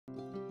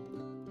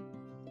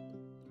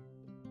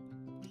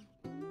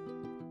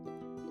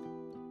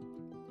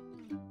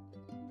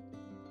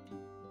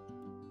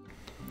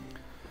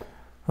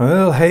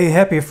Well, hey,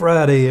 happy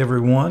Friday,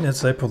 everyone.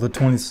 It's April the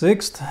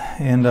 26th,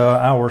 and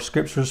our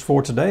scriptures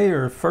for today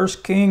are 1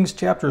 Kings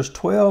chapters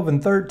 12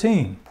 and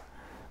 13.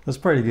 Let's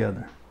pray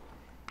together.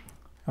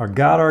 Our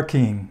God, our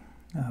King,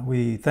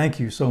 we thank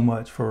you so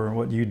much for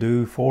what you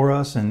do for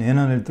us and in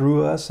and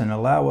through us and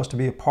allow us to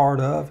be a part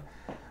of.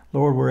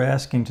 Lord, we're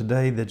asking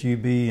today that you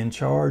be in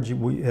charge.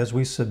 As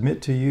we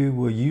submit to you,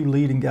 will you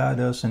lead and guide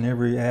us in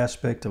every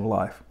aspect of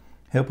life?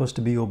 Help us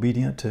to be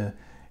obedient to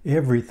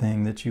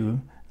everything that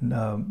you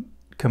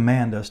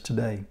command us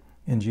today.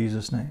 In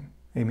Jesus' name,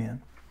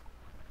 amen.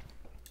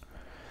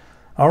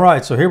 All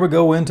right, so here we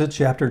go into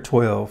chapter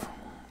 12.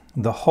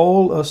 The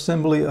whole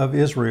assembly of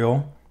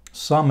Israel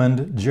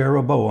summoned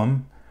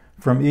Jeroboam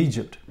from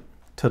Egypt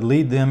to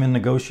lead them in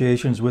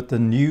negotiations with the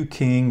new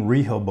king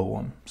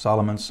Rehoboam,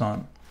 Solomon's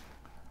son.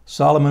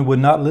 Solomon would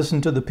not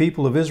listen to the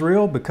people of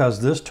Israel because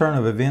this turn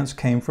of events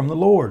came from the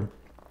Lord.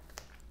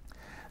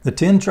 The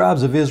 10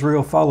 tribes of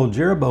Israel followed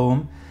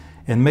Jeroboam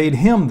and made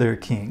him their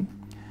king.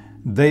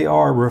 They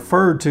are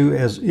referred to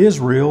as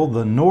Israel,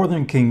 the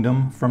northern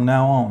kingdom, from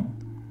now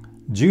on.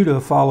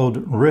 Judah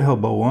followed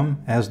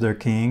Rehoboam as their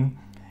king,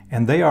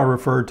 and they are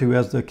referred to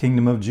as the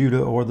kingdom of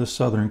Judah or the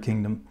southern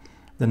kingdom.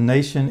 The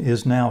nation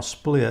is now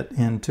split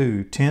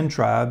into 10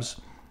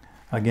 tribes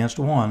against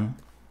one.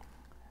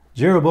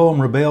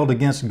 Jeroboam rebelled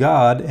against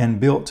God and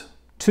built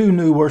 2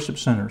 new worship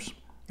centers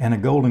and a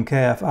golden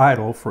calf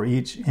idol for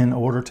each in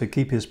order to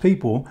keep his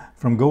people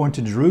from going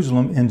to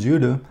Jerusalem and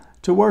Judah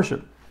to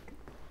worship.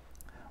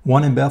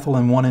 One in Bethel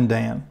and one in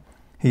Dan.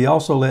 He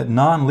also let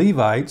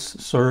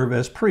non-Levites serve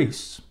as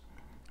priests.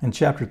 In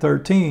chapter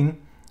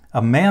 13,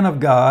 a man of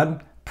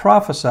God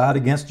prophesied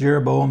against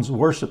Jeroboam's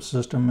worship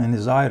system and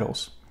his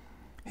idols.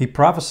 He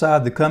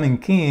prophesied the coming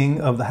king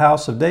of the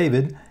house of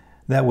David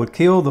that would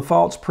kill the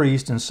false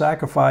priests and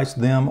sacrifice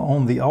them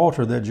on the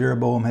altar that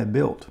Jeroboam had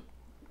built.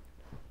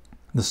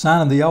 The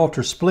sign of the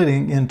altar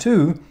splitting in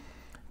two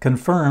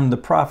confirmed the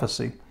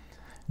prophecy.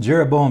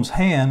 Jeroboam's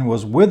hand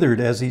was withered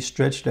as he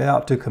stretched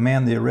out to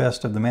command the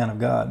arrest of the man of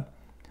God.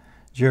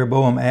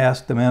 Jeroboam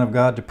asked the man of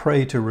God to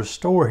pray to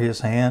restore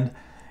his hand,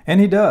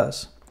 and he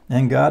does,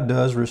 and God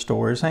does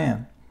restore his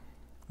hand.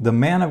 The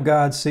man of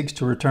God seeks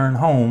to return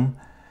home,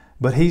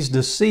 but he's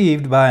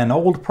deceived by an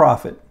old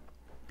prophet,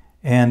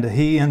 and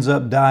he ends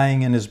up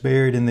dying and is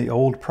buried in the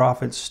old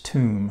prophet's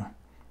tomb.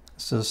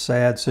 It's a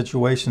sad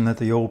situation that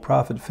the old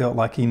prophet felt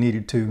like he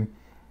needed to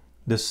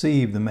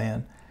deceive the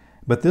man.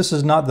 But this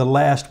is not the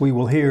last we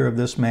will hear of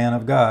this man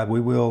of God. We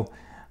will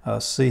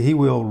see he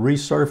will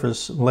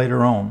resurface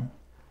later on.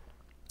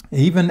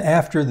 Even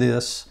after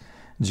this,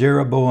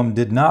 Jeroboam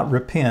did not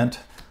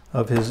repent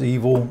of his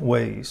evil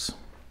ways.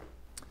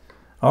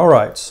 All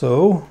right,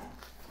 so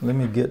let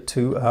me get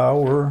to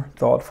our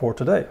thought for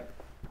today.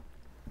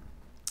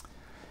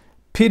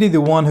 Pity the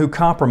one who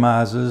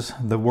compromises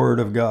the word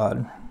of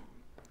God.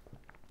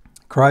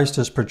 Christ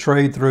is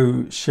portrayed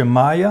through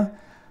Shemaiah,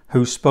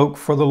 who spoke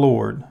for the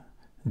Lord.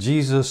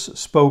 Jesus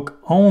spoke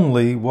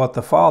only what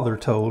the Father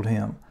told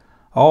him.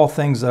 All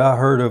things that I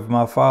heard of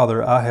my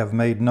Father I have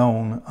made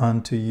known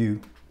unto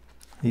you.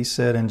 He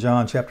said in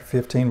John chapter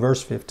 15,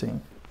 verse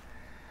 15.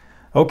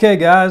 Okay,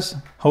 guys,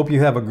 hope you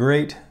have a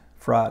great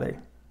Friday.